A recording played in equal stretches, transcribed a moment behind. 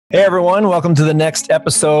Hey everyone, welcome to the next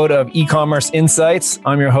episode of Ecommerce Insights.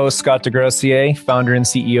 I'm your host, Scott DeGrossier, founder and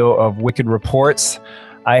CEO of Wicked Reports.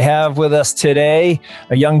 I have with us today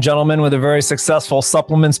a young gentleman with a very successful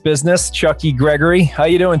supplements business, Chuckie Gregory. How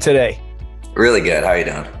you doing today? Really good. How are you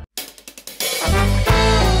doing?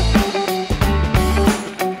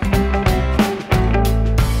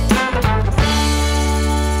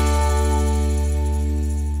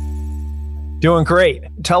 Doing great.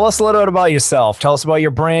 Tell us a little bit about yourself. Tell us about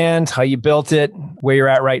your brand, how you built it, where you're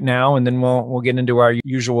at right now, and then we'll get into our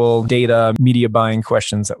usual data media buying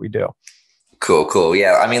questions that we do. Cool.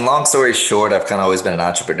 Yeah. I mean, long story short, I've kind of always been an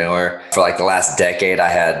entrepreneur. For like the last decade, I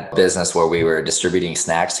had a business where we were distributing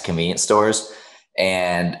snacks to convenience stores.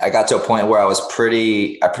 And I got to a point where I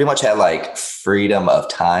pretty much had like freedom of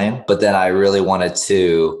time, but then I really wanted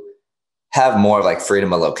to have more of like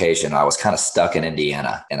freedom of location. I was kind of stuck in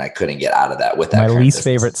Indiana and I couldn't get out of that with that. My least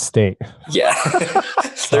favorite state. Yeah.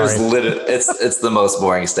 It's the most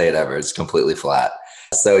boring state ever. It's completely flat.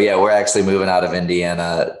 So yeah, we're actually moving out of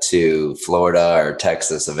Indiana to Florida or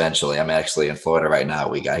Texas eventually. I'm actually in Florida right now.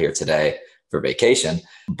 We got here today for vacation.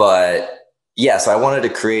 But yeah, so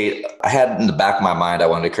I had in the back of my mind, I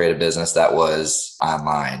wanted to create a business that was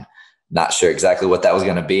online. Not sure exactly what that was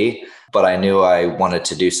going to be, but I knew I wanted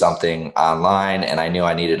to do something online and I knew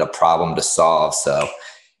I needed a problem to solve. So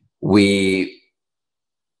with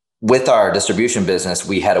our distribution business,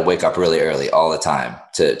 we had to wake up really early all the time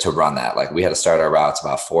to run that. Like we had to start our routes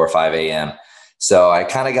about 4 or 5 a.m. So I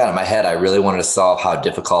kind of got in my head, I really wanted to solve how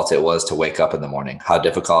difficult it was to wake up in the morning, how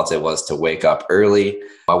difficult it was to wake up early.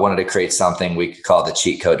 I wanted to create something we could call the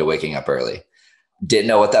cheat code to waking up early. Didn't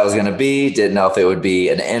know what that was going to be. Didn't know if it would be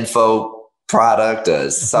an info product,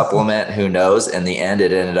 a supplement, who knows? In the end,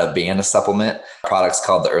 it ended up being a supplement. The product's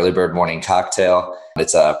called the EarlyBird Morning Cocktail.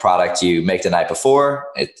 It's a product you make the night before.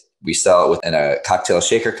 We sell it within a cocktail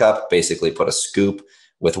shaker cup. Basically put a scoop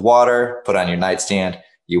with water, put on your nightstand.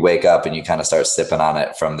 You wake up and you kind of start sipping on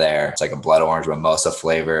it from there. It's like a blood orange mimosa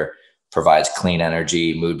flavor, provides clean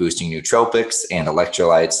energy, mood boosting nootropics and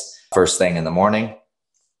electrolytes first thing in the morning.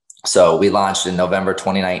 So we launched in November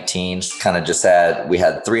 2019, we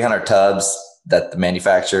had 300 tubs that the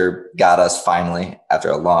manufacturer got us finally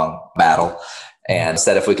after a long battle, and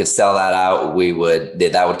said if we could sell that out,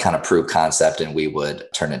 that would kind of prove concept and we would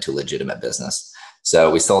turn into a legitimate business.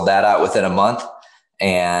 So we sold that out within a month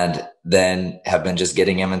and then have been just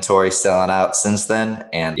getting inventory selling out since then.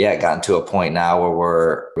 And yeah, gotten to a point now where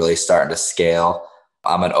we're really starting to scale.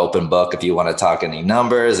 I'm an open book if you want to talk any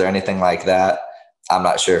numbers or anything like that. I'm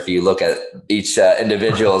not sure if you look at each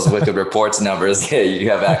individual's Wicked Reports numbers, you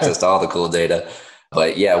have access to all the cool data.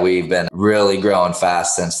 But yeah, we've been really growing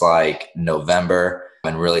fast since like November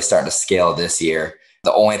and really starting to scale this year.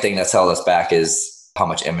 The only thing that's held us back is how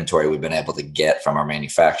much inventory we've been able to get from our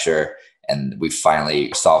manufacturer. And we're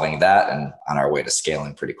finally solving that and on our way to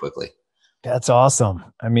scaling pretty quickly. That's awesome.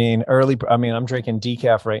 I'm drinking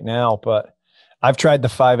decaf right now, but I've tried the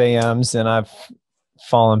 5 a.m.s and I've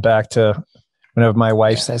fallen back to whenever my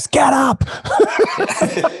wife says, get up,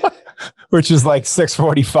 which is like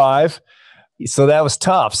 6:45. So that was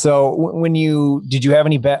tough. So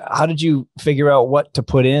how did you figure out what to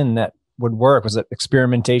put in that would work? Was it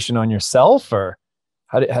experimentation on yourself or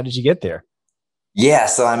how did you get there? Yeah.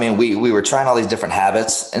 So, I mean, we were trying all these different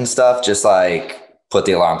habits and stuff, just like put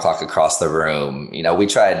the alarm clock across the room. We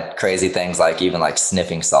tried crazy things like even like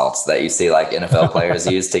sniffing salts that you see like NFL players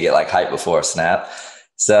use to get like hype before a snap.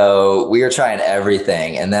 So we were trying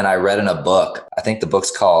everything. And then I read in a book, I think the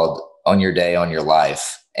book's called On Your Day, On Your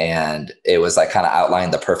Life. And it was like kind of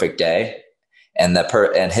outlined the perfect day. And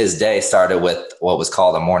his day started with what was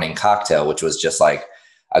called a morning cocktail, which was just like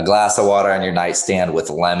a glass of water on your nightstand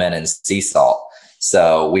with lemon and sea salt.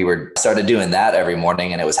 So we started doing that every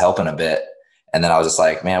morning and it was helping a bit. And then I was just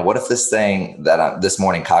like, man, what if this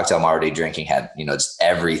morning cocktail I'm already drinking had, just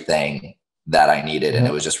everything that I needed. And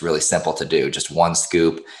it was just really simple to do, just one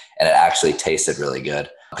scoop. And it actually tasted really good.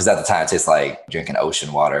 Because at the time it tastes like drinking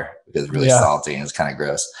ocean water because it's really salty and it's kind of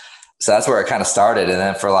gross. So that's where it kind of started. And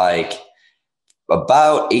then for like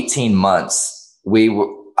about 18 months,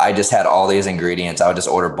 I just had all these ingredients. I would just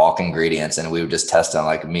order bulk ingredients and we would just test them.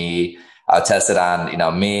 Like I would test it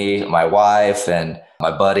on, me, my wife and my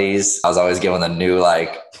buddies. I was always giving a new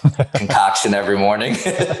like concoction every morning.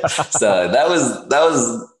 So that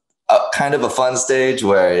was kind of a fun stage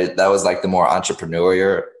where that was like the more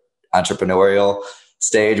entrepreneurial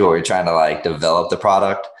stage where we're trying to like develop the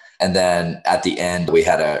product. And then at the end, we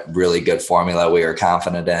had a really good formula we were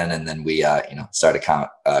confident in. And then we, started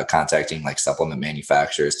contacting like supplement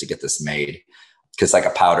manufacturers to get this made. Because like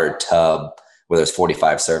a powdered tub where there's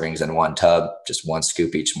 45 servings in one tub, just one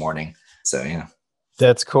scoop each morning. So, yeah.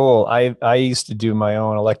 That's cool. I used to do my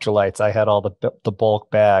own electrolytes. I had all the bulk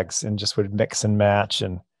bags and just would mix and match,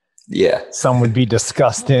 and yeah, some would be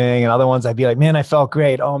disgusting, and other ones I'd be like, man, I felt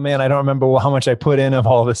great. Oh man, I don't remember how much I put in of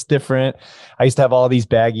all this different. I used to have all these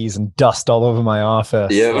baggies and dust all over my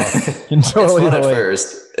office. Yeah, so it's fun at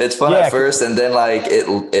first. It's fun at first, and then like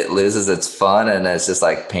it loses its fun, and it's just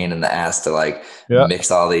like pain in the ass to like mix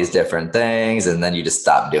all these different things, and then you just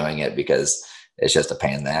stop doing it because it's just a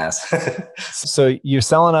pain in the ass. So you're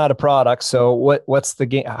selling out a product. So what's the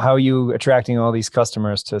game? How are you attracting all these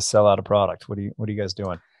customers to sell out a product? What are you guys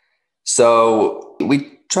doing? So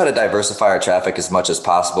we try to diversify our traffic as much as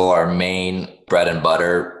possible. Our main bread and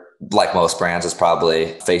butter, like most brands, is probably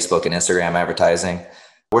Facebook and Instagram advertising.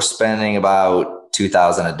 We're spending about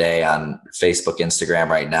 $2,000 a day on Facebook, Instagram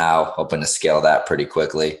right now, hoping to scale that pretty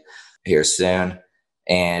quickly here soon.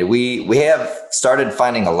 And we have started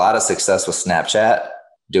finding a lot of success with Snapchat,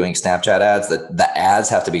 doing Snapchat ads. The ads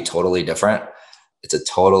have to be totally different. It's a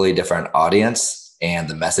totally different audience, and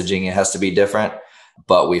the messaging has to be different.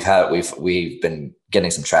 But we've been getting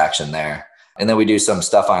some traction there. And then we do some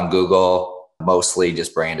stuff on Google, mostly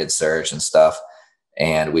just branded search and stuff.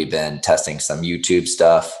 And we've been testing some YouTube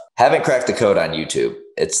stuff. Haven't cracked the code on YouTube.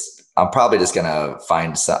 I'm probably just gonna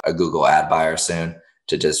find a Google ad buyer soon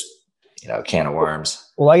to just, can of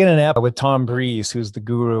worms. Well, I get an app with Tom Breeze, who's the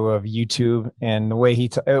guru of YouTube, and the way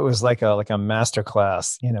it was like a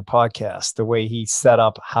masterclass in a podcast. The way he set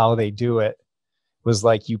up how they do it was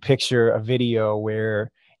like, you picture a video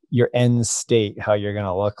where your end state, how you're going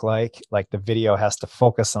to look like the video has to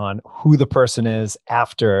focus on who the person is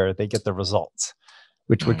after they get the results,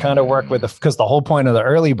 which would kind of work with because the whole point of the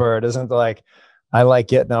early bird isn't like, I like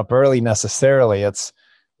getting up early necessarily. It's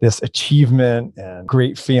this achievement and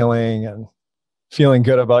great feeling and feeling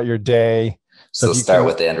good about your day. So start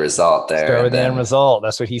with the end result there. Start with the end result.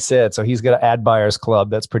 That's what he said. So he's got an ad buyers club.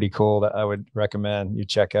 That's pretty cool. That I would recommend you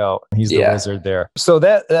check out. He's the wizard there. So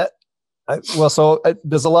there's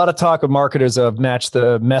a lot of talk of marketers of match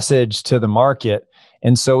the message to the market.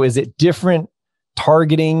 And so is it different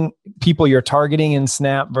targeting people you're targeting in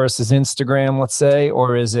Snap versus Instagram, let's say,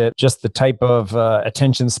 or is it just the type of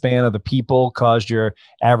attention span of the people caused your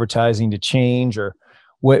advertising to change, or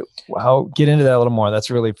get into that a little more?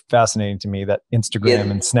 That's really fascinating to me that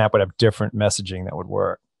Instagram and Snap would have different messaging that would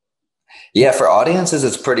work. Yeah, for audiences,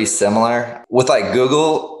 it's pretty similar. With like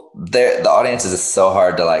Google, the audiences is so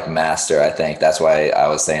hard to like master. I think that's why I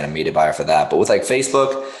was saying a media buyer for that. But with like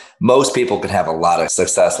Facebook, most people could have a lot of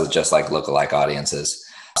success with just like lookalike audiences.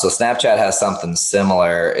 So Snapchat has something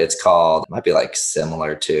similar. It's called, might be like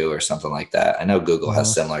similar to or something like that. I know Google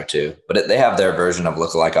has similar to, but they have their version of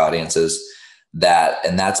lookalike audiences.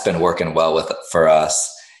 And that's been working well for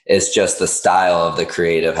us. It's just the style of the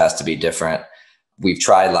creative has to be different. We've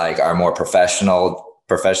tried like our more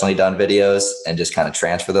professionally done videos and just kind of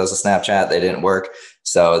transfer those to Snapchat. They didn't work.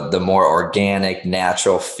 So the more organic,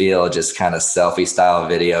 natural feel, just kind of selfie style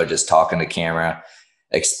video, just talking to camera,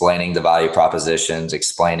 explaining the value propositions,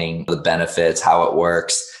 explaining the benefits, how it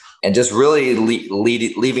works, and just really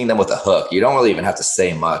leaving them with a hook. You don't really even have to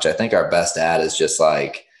say much. I think our best ad is just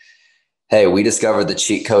like, hey, we discovered the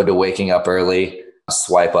cheat code to waking up early.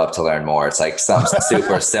 Swipe up to learn more. It's like something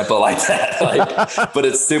super simple like that. But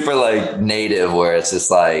it's super like native, where it's just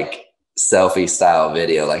like selfie style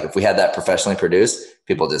video. Like if we had that professionally produced,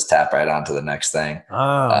 people just tap right on to the next thing.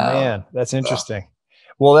 Oh man, that's interesting.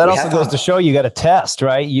 Well, that also goes to show you got to test,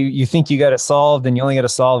 right? You think you got it solved, and you only got to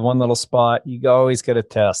solve one little spot. You always got to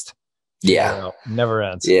test. Yeah. Never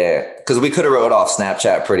ends. Yeah. Because we could have wrote off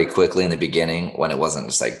Snapchat pretty quickly in the beginning when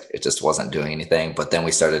it just wasn't doing anything. But then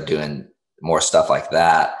we started doing more stuff like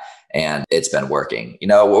that, and it's been working.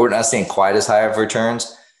 We're not seeing quite as high of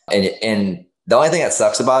returns. And the only thing that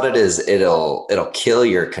sucks about it is it'll kill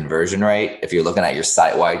your conversion rate if you're looking at your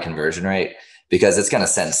site-wide conversion rate, because it's going to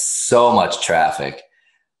send so much traffic,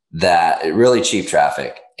 really cheap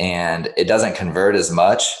traffic, and it doesn't convert as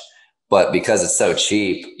much. But because it's so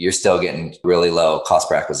cheap, you're still getting really low cost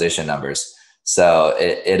per acquisition numbers. So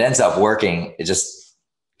it ends up working. It just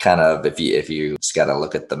kind of, if you just got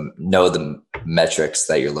to know the metrics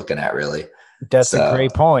that you're looking at, really. That's a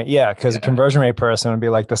great point. Yeah. Because a conversion rate person would be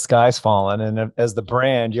like, the sky's falling. And as the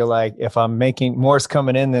brand, you're like, if I'm making more's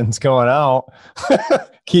coming in than's going out,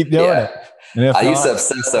 keep doing it. I used to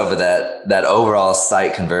obsess over that overall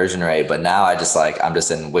site conversion rate, but now I'm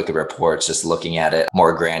just in Wicked Reports, just looking at it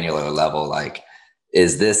more granular level. Like,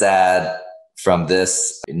 is this ad from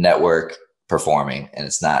this network performing? And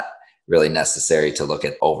it's not really necessary to look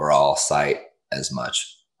at overall site as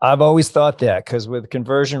much. I've always thought that because with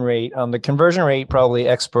conversion rate, the conversion rate probably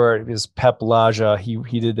expert is Pep Laja.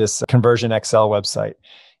 He did this conversion Excel website.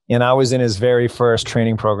 And I was in his very first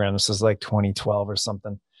training program. This was like 2012 or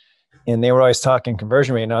something. And they were always talking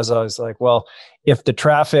conversion rate. And I was always like, well, if the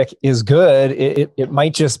traffic is good, it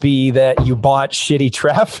might just be that you bought shitty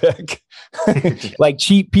traffic, like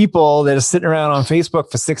cheap people that are sitting around on Facebook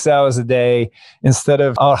for 6 hours a day instead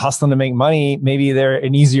of out hustling to make money. Maybe they're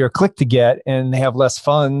an easier click to get and they have less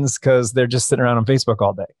funds because they're just sitting around on Facebook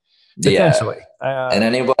all day. Potentially. Yeah. And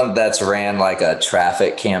anyone that's ran like a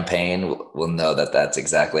traffic campaign will know that that's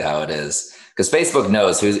exactly how it is. Because Facebook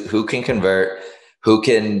knows who can convert, who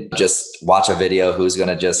can just watch a video, who's going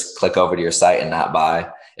to just click over to your site and not buy.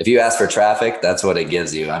 If you ask for traffic, that's what it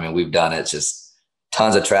gives you. I mean, we've done it, just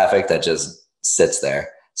tons of traffic that just sits there.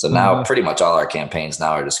 So now pretty much all our campaigns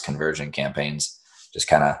now are just conversion campaigns. Just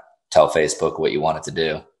kind of tell Facebook what you want it to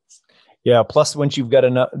do. Yeah. Plus, once you've got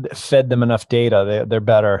fed them enough data, they're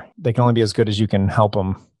better. They can only be as good as you can help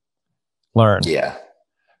them learn. Yeah.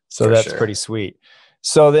 So that's pretty sweet.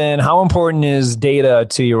 So then how important is data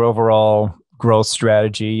to your overall growth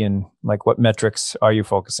strategy, and like what metrics are you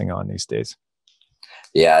focusing on these days?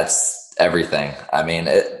 Yeah, it's everything. I mean,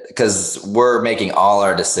 because we're making all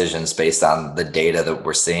our decisions based on the data that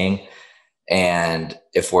we're seeing. And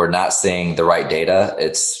if we're not seeing the right data,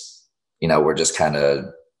 it's, we're just kind of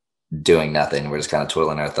doing nothing. We're just kind of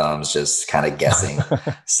twiddling our thumbs, just kind of guessing.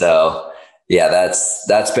 So yeah,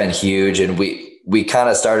 that's been huge. And we kind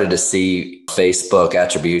of started to see Facebook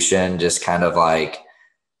attribution just kind of like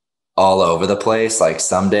all over the place. Like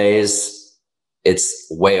some days it's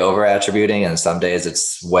way over attributing and some days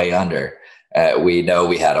it's way under. We know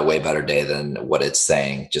we had a way better day than what it's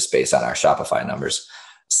saying just based on our Shopify numbers.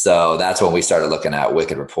 So that's when we started looking at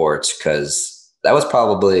Wicked Reports, because that was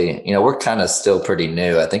probably, we're kind of still pretty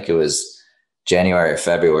new. I think it was January or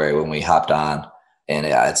February when we hopped on, and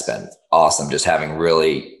yeah, it's been awesome. Just having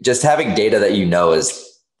data that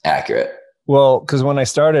is accurate. Well, because when I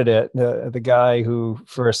started it, the guy who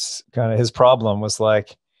first kind of his problem was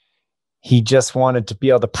like, he just wanted to be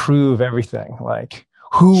able to prove everything. Like,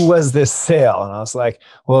 who was this sale? And I was like,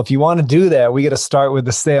 well, if you want to do that, we got to start with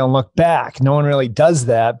the sale and look back. No one really does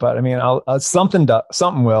that, but I mean, something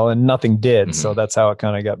will, and nothing did. Mm-hmm. So that's how it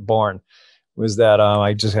kind of got born. Was that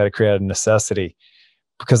I just had to create a necessity,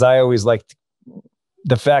 because I always liked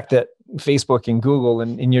the fact that Facebook and Google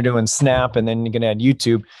and you're doing Snap and then you're going to add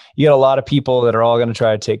YouTube, you get a lot of people that are all going to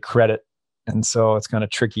try to take credit. And so it's kind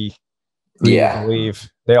of tricky. Yeah. Believe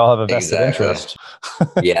they all have a vested interest.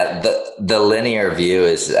 Yeah. The linear view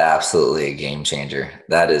is absolutely a game changer.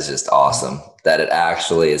 That is just awesome that it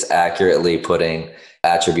actually is accurately putting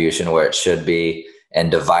attribution where it should be and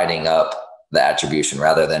dividing up the attribution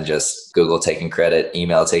rather than just Google taking credit,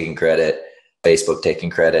 email taking credit, Facebook taking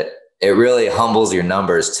credit. It really humbles your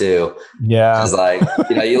numbers too. Yeah. It's like,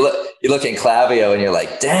 you look in Klaviyo and you're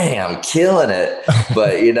like, dang, I'm killing it.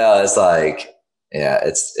 But it's like, yeah,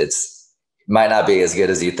 it's might not be as good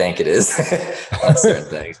as you think it is on certain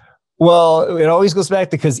things. Well, it always goes back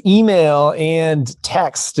to, because email and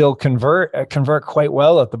text still convert quite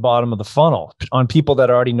well at the bottom of the funnel on people that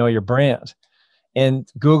already know your brand. And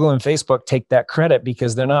Google and Facebook take that credit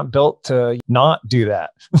because they're not built to not do that.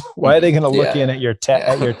 Why are they going to look in at your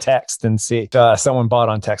text and see someone bought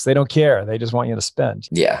on text? They don't care. They just want you to spend.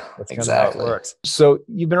 Yeah, that's exactly how it works. So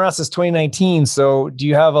you've been around since 2019. So do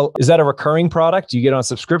you have is that a recurring product? Do you get on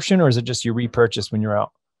subscription, or is it just you repurchase when you're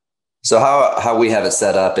out? So how we have it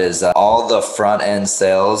set up is all the front end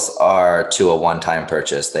sales are to a one-time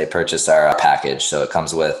purchase. They purchase our package. So it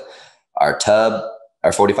comes with our tub,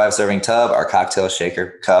 our 45 serving tub, our cocktail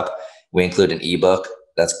shaker cup. We include an ebook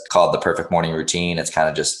that's called The Perfect Morning Routine. It's kind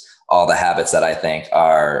of just all the habits that I think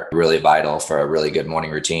are really vital for a really good morning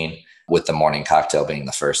routine, with the morning cocktail being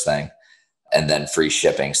the first thing, and then free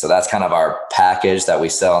shipping. So that's kind of our package that we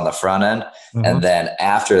sell on the front end. Mm-hmm. And then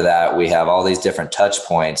after that, we have all these different touch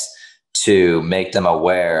points to make them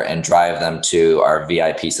aware and drive them to our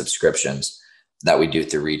VIP subscriptions that we do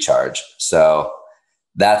through Recharge. So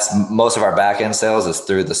that's most of our back end sales is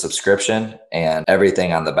through the subscription, and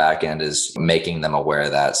everything on the back end is making them aware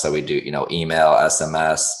of that. So we do, email,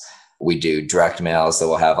 SMS, we do direct mail. So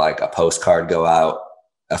we'll have like a postcard go out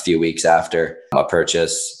a few weeks after a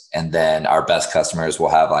purchase. And then our best customers will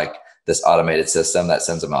have like this automated system that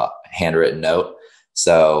sends them a handwritten note.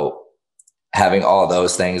 So having all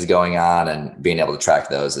those things going on and being able to track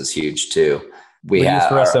those is huge too. We have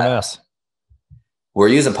for SMS. We're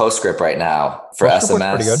using PostScript right now for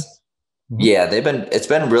SMS. Pretty good. Mm-hmm. Yeah, it's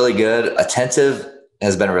been really good. Attentive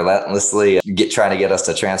has been relentlessly trying to get us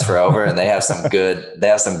to transfer over, and they have some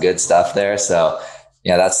good stuff there. So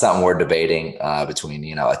yeah, that's something we're debating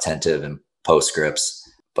between, attentive and postscripts.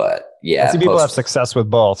 But I yeah, see people have success with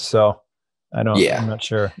both. So I'm yeah. not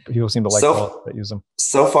sure. People seem to like both that use them.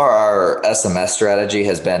 So far, our SMS strategy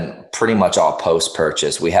has been pretty much all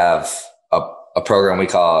post-purchase. We have a program we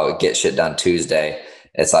call Get Shit Done Tuesday.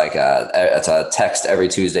 It's like it's a text every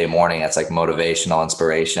Tuesday morning. It's like motivational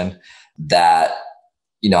inspiration that,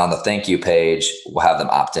 on the thank you page, we'll have them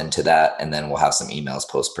opt into that. And then we'll have some emails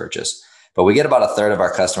post-purchase. But we get about a third of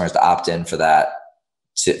our customers to opt in for that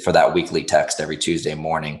weekly text every Tuesday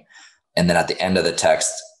morning. And then at the end of the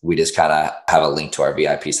text, we just kind of have a link to our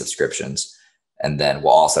VIP subscriptions. And then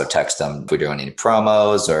we'll also text them if we're doing any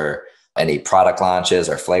promos or any product launches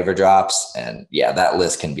or flavor drops. And yeah, that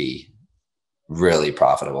list can be really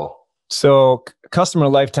profitable. So customer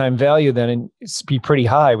lifetime value then is be pretty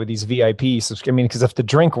high with these VIP subscriptions. I mean, because if the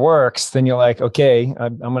drink works, then you're like, okay,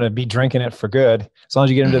 I'm going to be drinking it for good. As long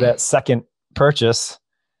as you get into that second purchase,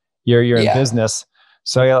 you're in business.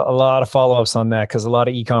 So I got a lot of follow-ups on that because a lot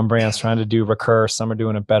of e-com brands trying to do recur. Some are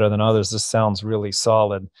doing it better than others. This sounds really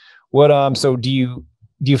solid. What so do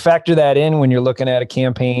you factor that in when you're looking at a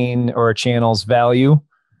campaign or a channel's value,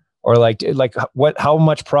 or like how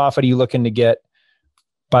much profit are you looking to get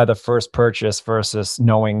by the first purchase versus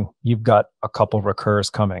knowing you've got a couple recurs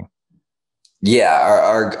coming? Yeah,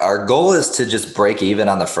 our goal is to just break even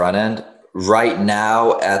on the front end. Right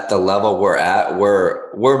now, at the level we're at,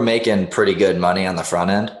 we're making pretty good money on the front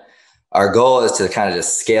end. Our goal is to kind of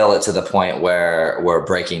just scale it to the point where we're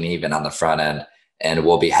breaking even on the front end, and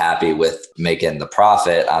we'll be happy with making the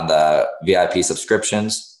profit on the VIP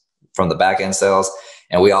subscriptions from the back end sales.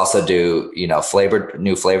 And we also do,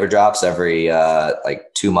 new flavor drops every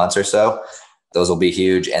like 2 months or so. Those will be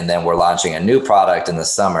huge. And then we're launching a new product in the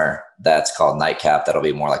summer that's called Nightcap. That'll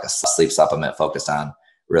be more like a sleep supplement focused on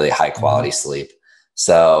really high quality sleep.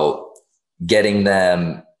 So getting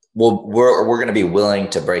them, we're going to be willing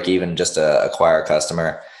to break even just to acquire a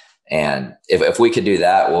customer. And if we could do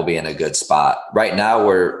that, we'll be in a good spot. Right now,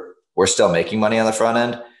 we're still making money on the front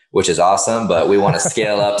end, which is awesome, but we want to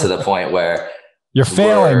scale up to the point where you're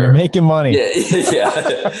failing, you're making money.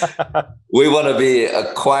 Yeah. We want to be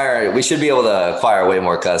we should be able to acquire way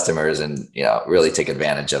more customers and, really take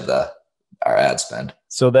advantage of our ad spend.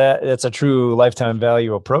 So that's a true lifetime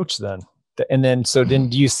value approach then. And then,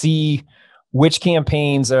 do you see which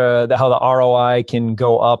campaigns how the ROI can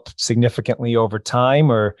go up significantly over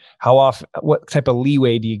time, or how often, what type of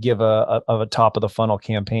leeway do you give a top of the funnel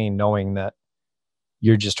campaign, knowing that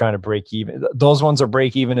you're just trying to break even? Those ones are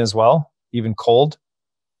break even as well, even cold.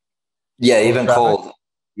 Yeah, even cold.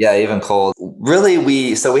 Yeah, even cold. Really,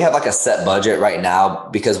 we have like a set budget right now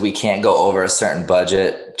because we can't go over a certain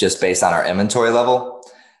budget just based on our inventory level.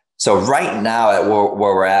 So right now at where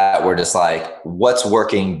we're at, we're just like, what's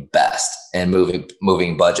working best and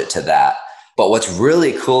moving budget to that. But what's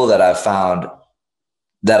really cool that I've found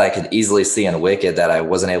that I could easily see in Wicked that I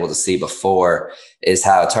wasn't able to see before is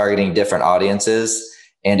how targeting different audiences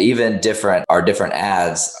and even different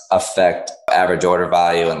ads affect average order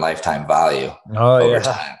value and lifetime value over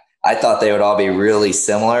time. I thought they would all be really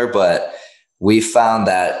similar, but we found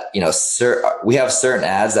that, we have certain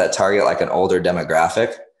ads that target like an older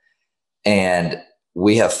demographic. And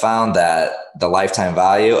we have found that the lifetime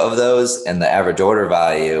value of those and the average order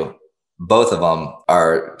value, both of them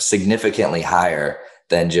are significantly higher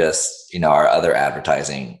than just, our other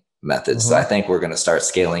advertising methods. So I think we're going to start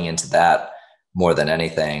scaling into that more than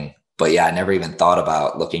anything. But yeah, I never even thought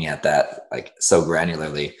about looking at that like so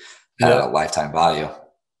granularly at a lifetime value.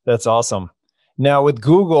 That's awesome. Now with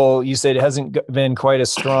Google, you said it hasn't been quite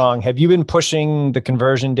as strong. Have you been pushing the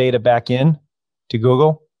conversion data back in to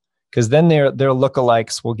Google? Because then their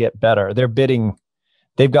lookalikes will get better. They're bidding.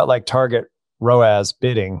 They've got like target ROAS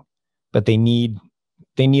bidding, but they need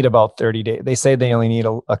about 30 days. They say they only need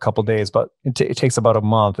a couple days, but it takes about a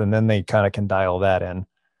month, and then they kind of can dial that in.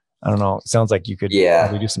 I don't know. It sounds like you could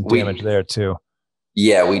probably do some damage there too.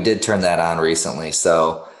 Yeah, we did turn that on recently.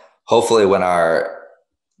 So hopefully when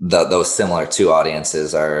those similar two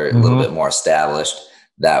audiences are a little bit more established,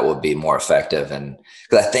 that would be more effective. And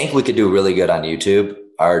because I think we could do really good on YouTube.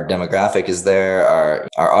 Our demographic is there.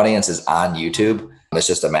 Our audience is on YouTube. It's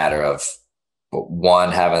just a matter of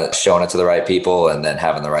one, showing it to the right people and then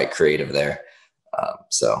having the right creative there.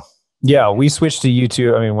 Yeah, we switched to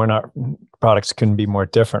YouTube. I mean, products couldn't be more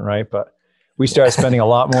different, right? But we started spending a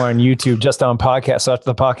lot more on YouTube just on podcasts. So after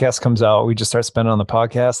the podcast comes out, we just start spending on the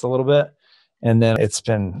podcast a little bit. And then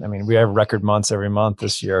we have record months every month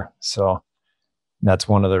this year. So that's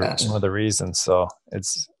one of the reasons. So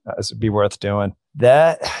it'd be worth doing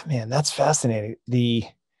that. Man, that's fascinating.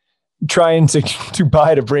 trying to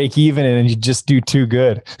buy to break even and you just do too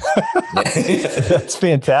good. That's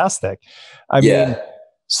fantastic. I mean,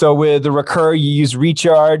 so with the recur, you use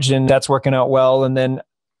recharge and that's working out well. And then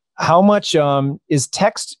how much is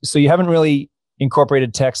text? So you haven't really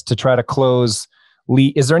incorporated text to try to close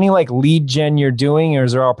lead. Is there any like lead gen you're doing, or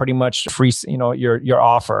is there all pretty much free, your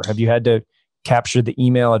offer? Have you had to capture the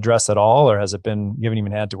email address at all, or has it been, you haven't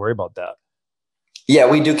even had to worry about that? Yeah,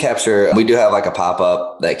 we do have like a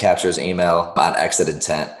pop-up that captures email on exit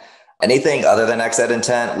intent. Anything other than exit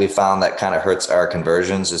intent, we found that kind of hurts our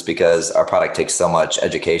conversions just because our product takes so much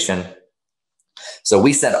education. So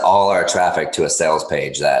we send all our traffic to a sales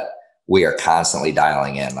page that we are constantly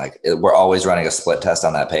dialing in. Like we're always running a split test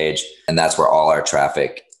on that page. And that's where all our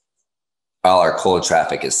cold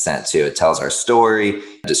traffic is sent to. It tells our story,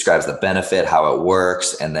 describes the benefit, how it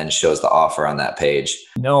works, and then shows the offer on that page.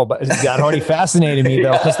 No, but that already fascinated me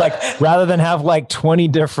though. Because like rather than have like 20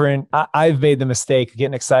 different, I've made the mistake of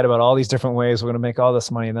getting excited about all these different ways we're going to make all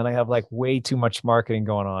this money. And then I have like way too much marketing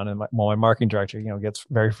going on. And my marketing director, gets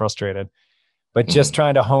very frustrated. But just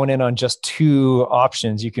trying to hone in on just two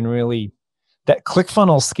options, you can really, that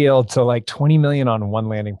ClickFunnels scaled to like 20 million on one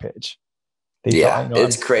landing page.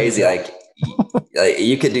 It's crazy. Like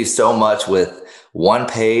you could do so much with one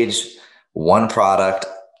page, one product.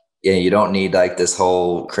 You don't need like this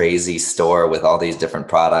whole crazy store with all these different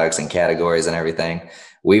products and categories and everything.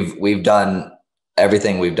 We've done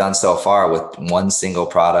everything we've done so far with one single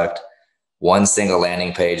product, one single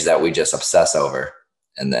landing page that we just obsess over.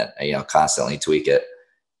 And then, constantly tweak it.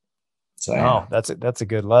 So, that's a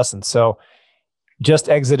good lesson. So just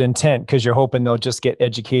exit intent, because you're hoping they'll just get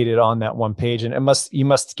educated on that one page, and you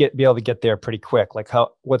must be able to get there pretty quick. Like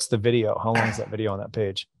what's the video? How long is that video on that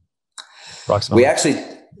page? Approximately.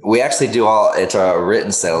 We actually do it's a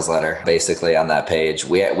written sales letter basically on that page.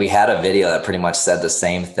 We had a video that pretty much said the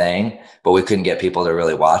same thing, but we couldn't get people to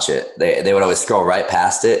really watch it. They would always scroll right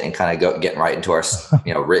past it and kind of getting right into our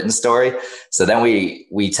written story. So then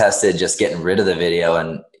we tested just getting rid of the video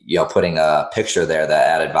and putting a picture there that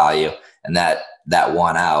added value, and that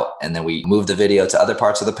won out. And then we moved the video to other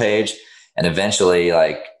parts of the page, and eventually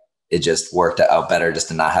like it just worked out better just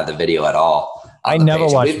to not have the video at all. I never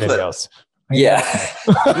watch videos. Yeah,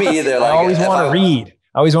 me either. Like, I always want to read.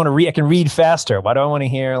 I can read faster. Why do I want to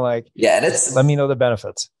hear and let me know the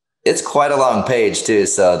benefits. It's quite a long page too.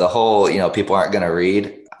 So the whole, people aren't going to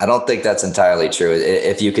read. I don't think that's entirely true.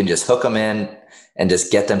 If you can just hook them in and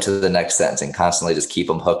just get them to the next sentence and constantly just keep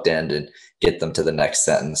them hooked in and get them to the next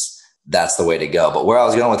sentence, that's the way to go. But where I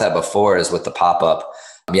was going with that before is with the pop-up.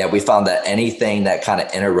 We found that anything that kind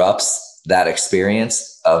of interrupts that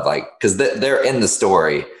experience of because they're in the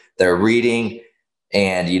story, they're reading,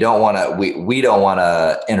 and you don't want to, we don't want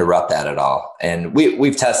to interrupt that at all. And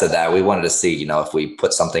we've tested that. We wanted to see, if we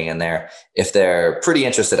put something in there, if they're pretty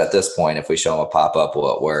interested at this point, if we show them a pop-up,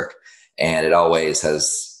 will it work? And it always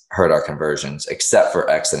has hurt our conversions, except for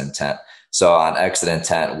exit intent. So on exit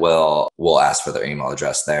intent, we'll ask for their email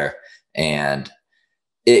address there. And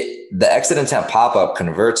the exit intent pop-up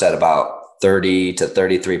converts at about 30 to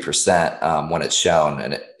 33% when it's shown.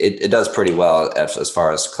 And it does pretty well as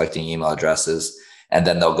far as collecting email addresses. And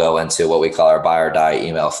then they'll go into what we call our buy or die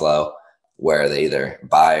email flow, where they either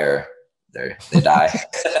buy or they die.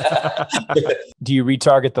 Do you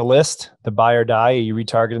retarget the list, the buy or die? Are you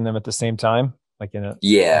retargeting them at the same time?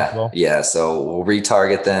 Yeah. So we'll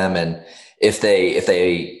retarget them. And if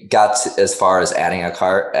they got as far as adding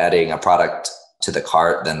a product to the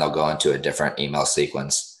cart, then they'll go into a different email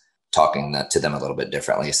sequence, talking to them a little bit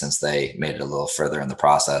differently since they made it a little further in the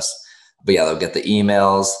process. But they'll get the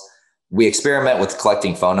emails. We experiment with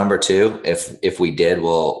collecting phone number too. If we did,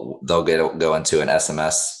 they'll go into an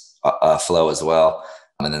SMS flow as well.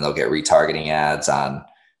 And then they'll get retargeting ads on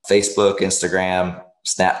Facebook, Instagram,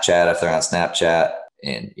 Snapchat, if they're on Snapchat,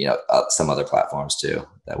 and some other platforms too.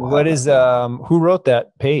 Who wrote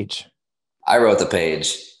that page? I wrote the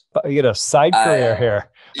page. You get a side career here.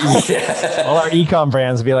 Yeah. All our e-com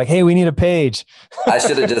brands would be like, hey, we need a page. I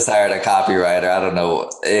should have just hired a copywriter. I don't know.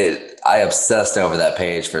 I obsessed over that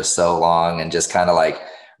page for so long and just kind of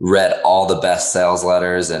read all the best sales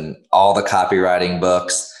letters and all the copywriting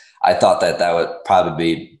books. I thought that would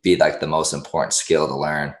probably be the most important skill to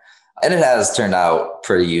learn. And it has turned out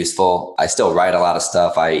pretty useful. I still write a lot of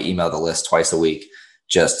stuff. I email the list twice a week,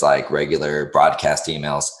 just regular broadcast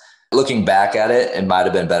emails. Looking back at it, it might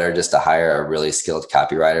have been better just to hire a really skilled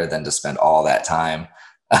copywriter than to spend all that time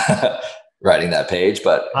writing that page.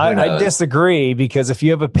 But I disagree, because if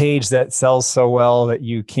you have a page that sells so well that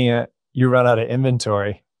you run out of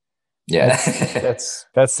inventory, Yeah.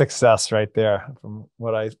 That's success right there from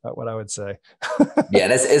what I would say. Yeah,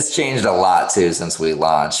 and it's changed a lot too since we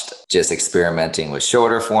launched, just experimenting with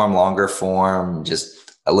shorter form, longer form, just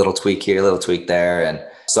a little tweak here, a little tweak there. And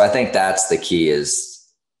so I think that's the key, is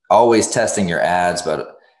always testing your ads,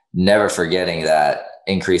 but never forgetting that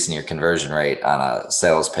increasing your conversion rate on a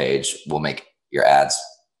sales page will make your ads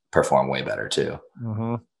perform way better too.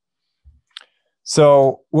 Mm-hmm.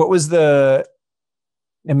 So what was so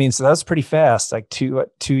that's pretty fast, like 2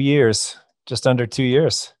 years, just under 2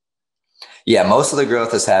 years. Yeah, most of the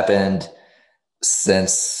growth has happened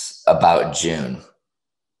since about June,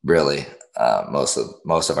 really. Most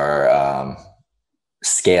of our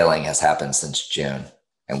scaling has happened since June,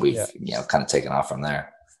 and we've kind of taken off from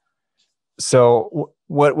there. So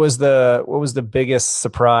what was the biggest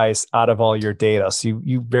surprise out of all your data? So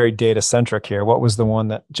you very data centric here. What was the one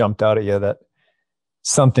that jumped out at you, that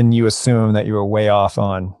something you assume that you were way off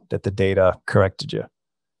on, that the data corrected you?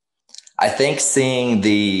 I think seeing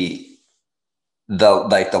the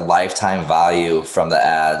lifetime value from the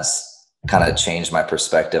ads kind of changed my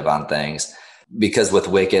perspective on things, because with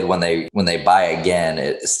Wicked, when they buy again,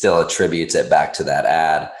 it still attributes it back to that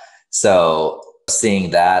ad. So seeing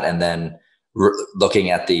that, and then looking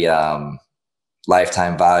at the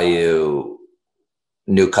lifetime value,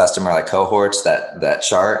 new customer, like cohorts, that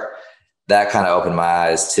chart, that kind of opened my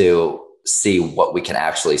eyes to see what we can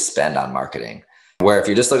actually spend on marketing. Where if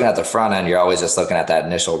you're just looking at the front end, you're always just looking at that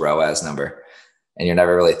initial ROAS number, and you're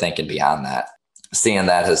never really thinking beyond that. Seeing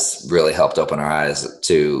that has really helped open our eyes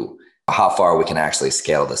to how far we can actually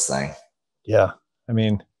scale this thing. Yeah. I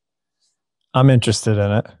mean, I'm interested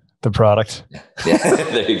in it, the product. Yeah.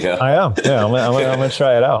 There you go. I am. Yeah. I'm going to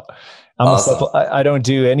try it out. Awesome. I don't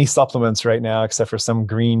do any supplements right now, except for some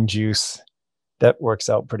green juice that works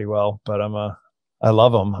out pretty well, but I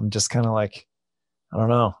love them. I'm just kind of like, I don't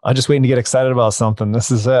know. I'm just waiting to get excited about something. This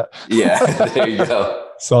is it. Yeah. There you go.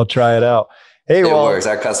 So I'll try it out. Hey, it works.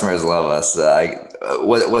 Our customers love us.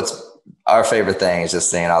 What's our favorite thing is just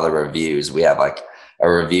seeing all the reviews. We have like a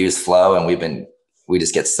reviews flow, and we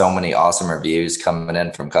just get so many awesome reviews coming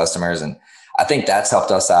in from customers. And I think that's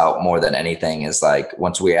helped us out more than anything, is like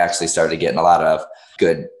once we actually started getting a lot of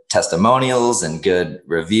good testimonials and good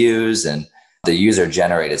reviews, and the user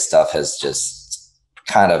generated stuff has just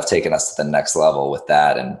kind of taken us to the next level with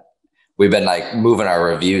that. And we've been like moving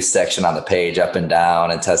our review section on the page up and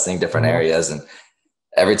down and testing different areas. And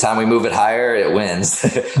every time we move it higher, it wins.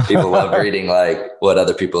 People love reading like what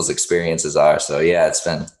other people's experiences are. So yeah,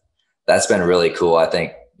 that's been really cool. I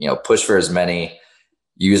think, push for as many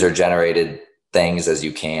user generated things as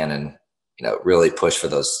you can, and, really push for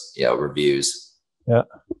those, reviews. Yeah.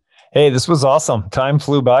 Hey, this was awesome. Time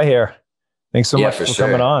flew by here. Thanks so much for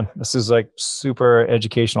coming on. This is like super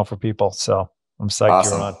educational for people. So I'm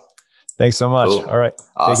psyched you're on. Thanks so much. Cool. All right.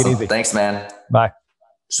 Awesome. Take it easy. Thanks, man. Bye.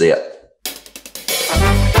 See ya.